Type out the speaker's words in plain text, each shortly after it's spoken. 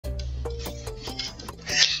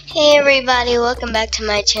Hey everybody, welcome back to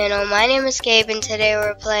my channel. My name is Gabe and today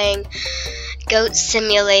we're playing Goat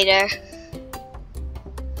Simulator.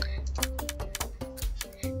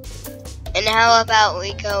 And how about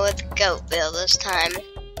we go with Goat Bill this time?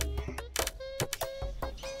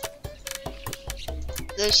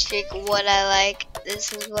 Blue streak, what I like.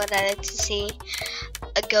 This is what I like to see.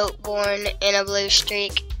 A goat born in a blue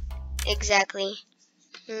streak. Exactly.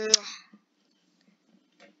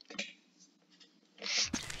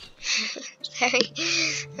 Sorry.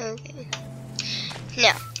 Okay.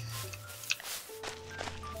 Now,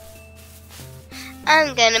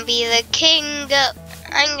 I'm gonna be the king goat.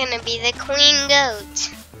 I'm gonna be the queen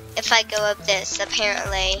goat. If I go up this,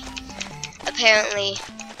 apparently.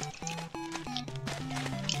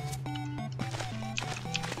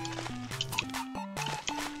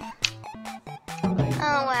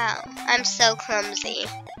 Oh wow, I'm so clumsy.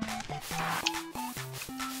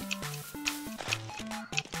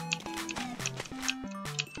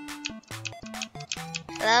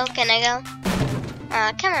 Hello, can I go?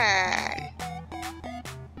 Aw, come on.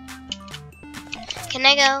 Can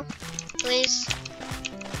I go, please?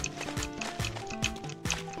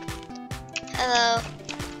 Hello.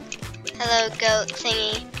 Hello, goat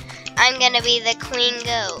thingy. I'm gonna be the queen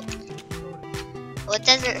goat. Well, it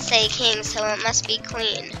doesn't say king, so it must be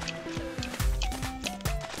queen.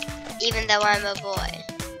 Even though I'm a boy.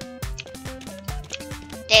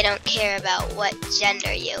 They don't care about what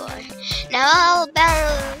gender you are. Now how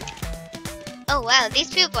about... Oh wow, these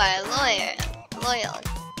people are loyal.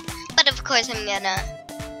 But of course I'm gonna...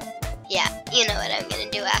 Yeah, you know what I'm gonna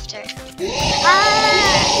do after.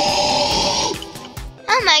 Ah!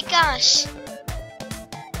 Oh my gosh!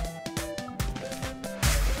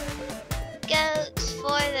 Goats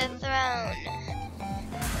for the throne.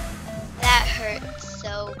 That hurt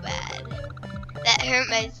so bad. That hurt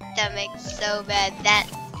my stomach so bad. That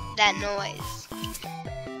noise.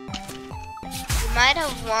 You might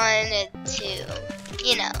have wanted to,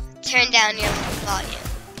 you know, turn down your volume.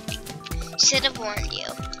 Should have warned you.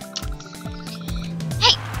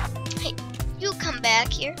 Hey, you come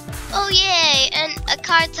back here. Oh yay, and a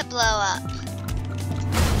car to blow up.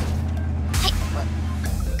 Hey,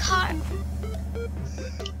 car.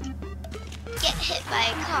 Get hit by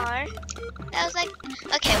a car. That was like,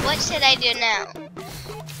 okay, what should I do now?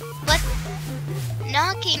 What?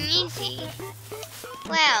 Knocking easy.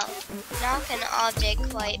 Wow, knock an object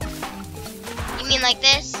quite. You mean like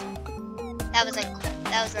this? That wasn't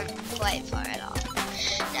quite far at all.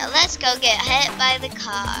 Now let's go get hit by the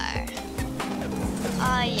car.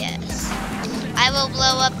 Ah yes, I will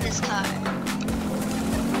blow up this car.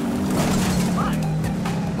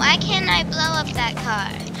 Why can't I blow up that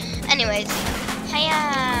car? Anyways, hiya,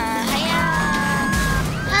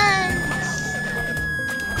 hunt.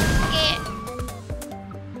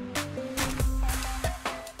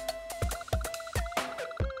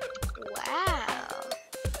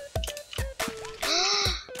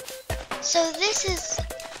 So this is,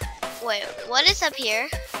 wait, what is up here?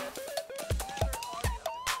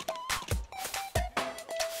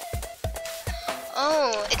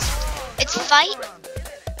 Oh, it's fight.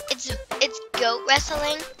 It's goat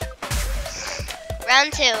wrestling.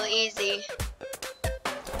 Round 2, easy.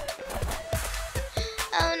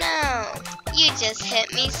 Oh no, you just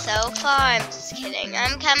hit me so far. I'm just kidding.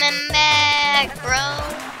 I'm coming back, bro.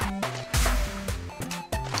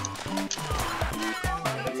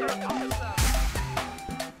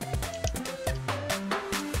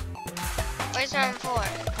 Where's round 4?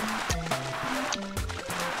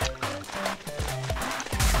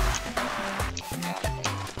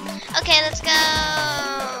 Okay, let's go.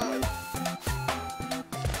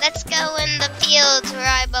 Let's go in the fields where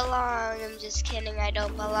I belong. I'm just kidding, I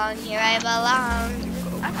don't belong here, I belong.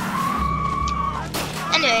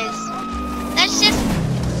 Anyways,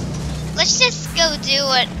 let's just go do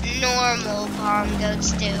what normal palm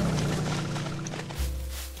goats do.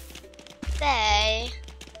 They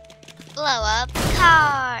blow up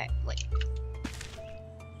car. Wait.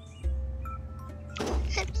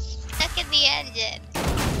 It's stuck in the engine.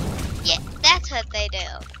 Yeah, that's what they do.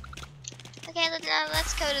 Okay, now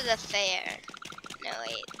let's go to the fair. No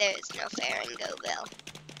wait, there is no fair in Goatville.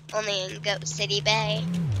 Only in Goat City Bay.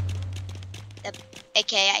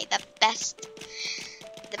 AKA the best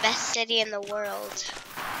city in the world.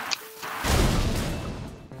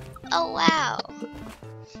 Oh wow.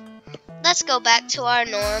 Let's go back to our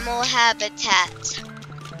normal habitat.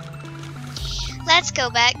 Let's go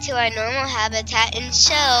back to our normal habitat and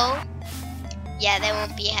show. Yeah, they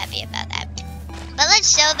won't be happy about that. But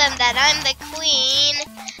let's show them that I'm the queen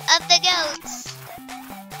of the goats.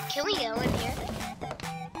 Can we go in here?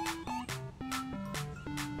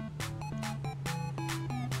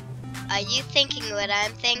 Are you thinking what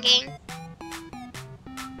I'm thinking?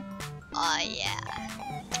 Oh yeah.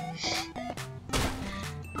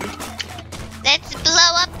 Let's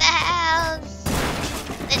blow up the house.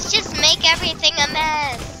 Let's just make everything a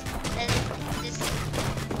mess.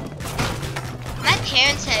 My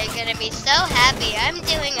parents are gonna be so happy. I'm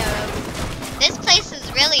doing this place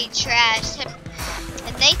is really trashed.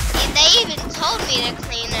 And they even told me to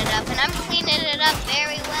clean it up, and I'm cleaning it up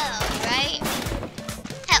very well, right?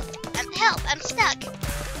 Help, I'm stuck.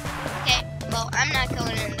 Okay, well, I'm not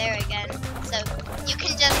going in there again. So, you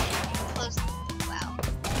can just close, wow.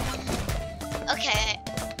 Okay,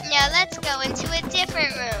 now let's go into a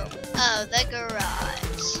different room. Oh, the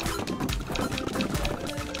garage.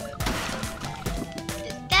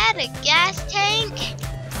 Is that a gas tank?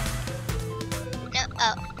 No,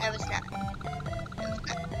 oh, no it's not.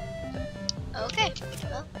 Okay,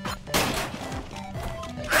 well.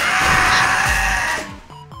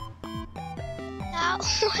 That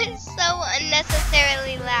was so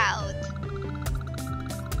unnecessarily loud.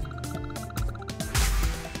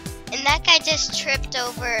 And that guy just tripped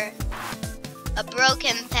over a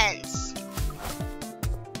broken fence.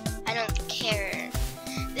 I don't care.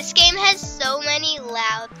 This game has so many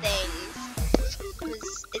loud things.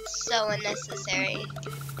 It's so unnecessary.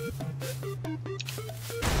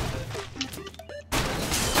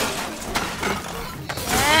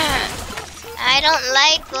 I don't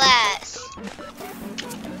like glass.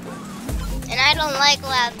 And I don't like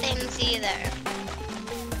loud things either.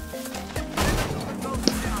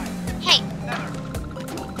 Hey!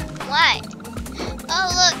 What? Oh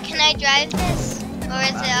look, can I drive this? Or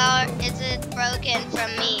is it broken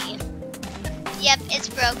from me? Yep, it's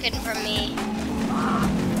broken from me.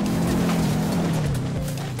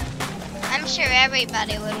 I'm sure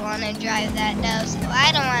everybody would want to drive that though, so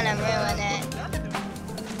I don't want to ruin it.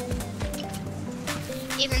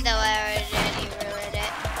 Even though I already ruined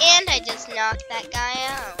it. And I just knocked that guy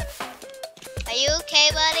out. Are you okay,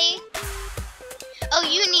 buddy? Oh,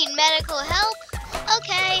 you need medical help?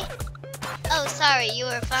 Okay. Oh, sorry, you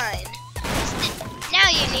were fine. Now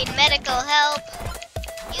you need medical help.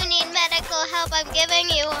 You need medical help. I'm giving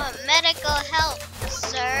you medical help,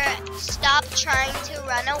 sir. Stop trying to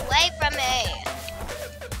run away from me.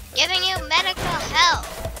 Giving you medical help.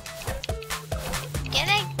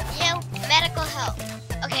 Giving you medical help.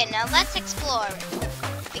 Okay, now let's explore,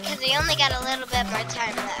 because we only got a little bit more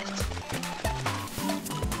time left.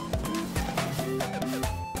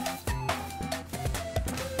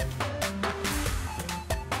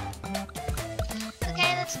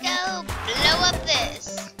 Okay, let's go blow up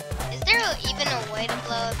this. Is there even a way to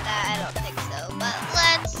blow up that? I don't think so, but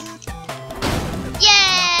let's...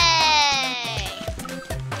 Yay!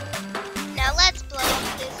 Now let's blow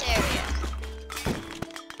up this area.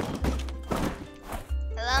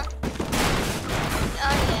 Hello?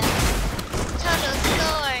 Oh yeah. Total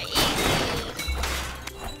score, easy.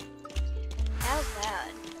 That was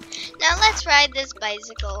loud. Now let's ride this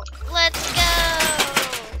bicycle. Let's go!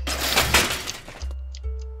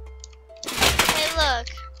 Hey look.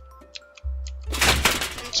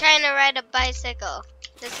 I'm trying to ride a bicycle.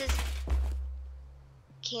 This is...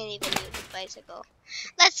 Can't even use a bicycle.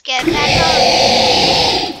 Let's get back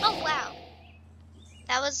up. Oh wow.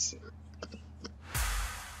 That was...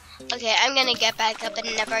 Okay, I'm gonna get back up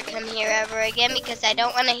and never come here ever again because I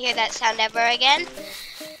don't want to hear that sound ever again.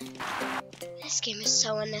 This game is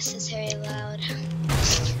so unnecessarily loud.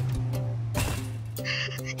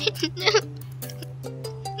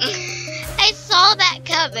 I saw that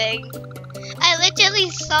coming. I literally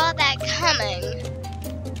saw that coming.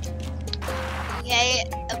 Okay,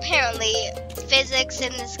 apparently physics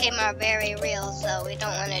in this game are very real, so we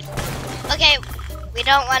don't want to... Okay, we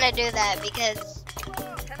don't want to do that because...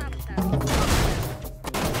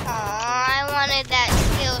 I wanted that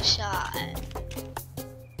skill shot.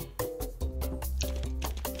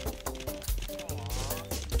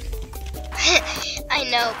 I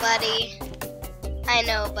know, buddy. I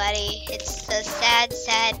know, buddy. It's a sad,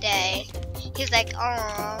 sad day. He's like,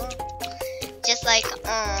 aww. Just like,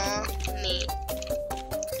 aww, me.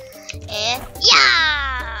 And,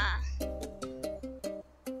 yeah!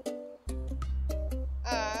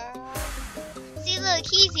 Aww. See, look,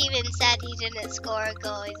 he's even sad he didn't score a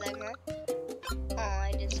goal. He's like, huh? Oh,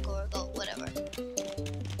 I didn't score a goal. Whatever.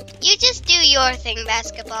 You just do your thing,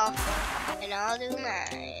 basketball. And I'll do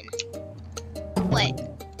mine. Wait.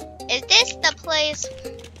 Is this the place?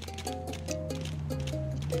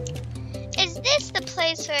 Is this the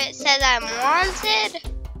place where it says I'm wanted?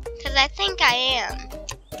 Because I think I am.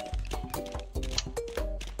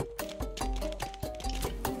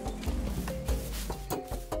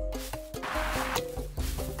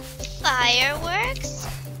 fireworks?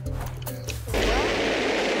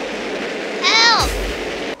 Help!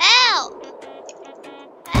 Help!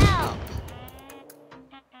 Help!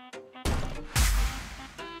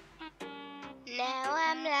 Now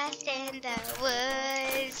I'm lost in the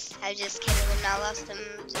woods. I'm just kidding, I'm not lost. I'm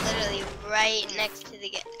literally right next to the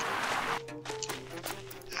gate.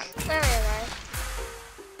 Where am I?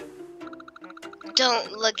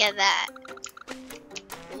 Don't look at that.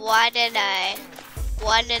 Why did I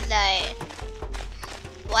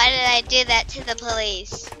do that to the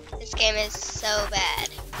police? This game is so bad.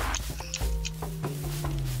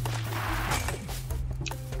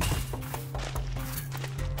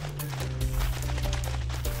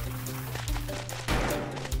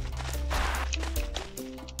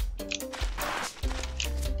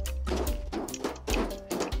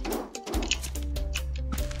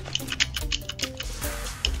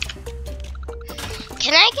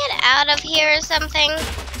 Can I get out of here or something?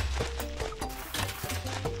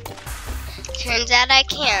 Turns out I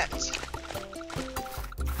can't.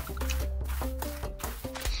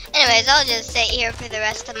 Anyways, I'll just sit here for the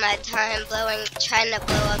rest of my time trying to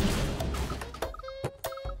blow up.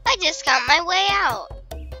 I just got my way out.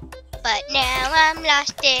 But now I'm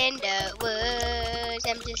lost in the woods.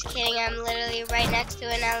 I'm just kidding, I'm literally right next to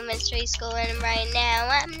an elementary school and right now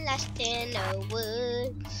I'm lost in the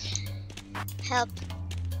woods. Help.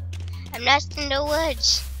 I'm lost in the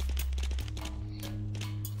woods.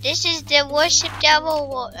 This is the worship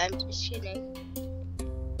devil. I'm just kidding.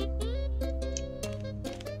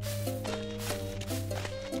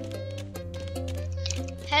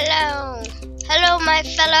 Hello. Hello, my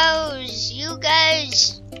fellows. You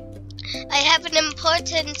guys. I have an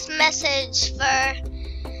important message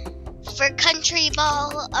for Country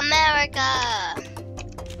Ball America.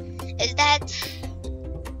 Is that...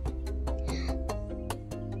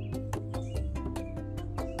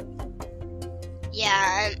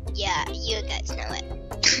 Yeah, you guys know it.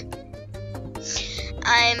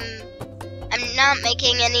 I'm not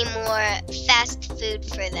making any more fast food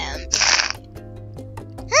for them.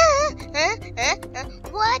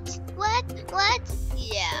 What?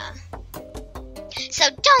 Yeah. So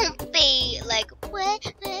don't be like, what?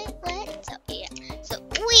 So yeah. So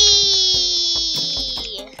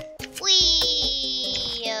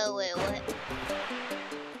oh wait, what?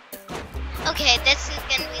 Okay, this is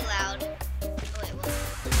gonna be loud.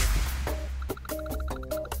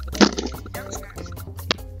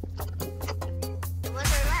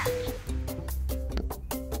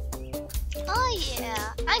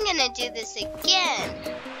 I'm gonna do this again.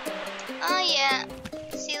 Oh yeah.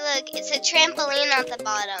 See, look, it's a trampoline at the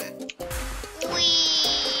bottom.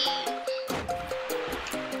 Whee!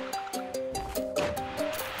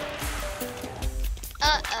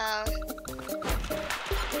 Uh-oh.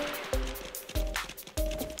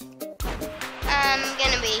 I'm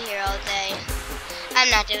gonna be here all day. I'm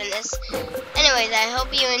not doing this. Anyways, I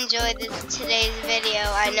hope you enjoyed today's video.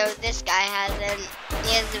 I know this guy hasn't.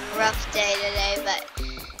 He has a rough day today, but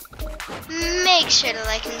make sure to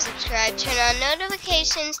like and subscribe. Turn on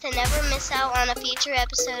notifications to never miss out on a future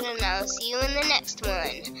episode, and I'll see you in the next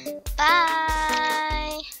one. Bye!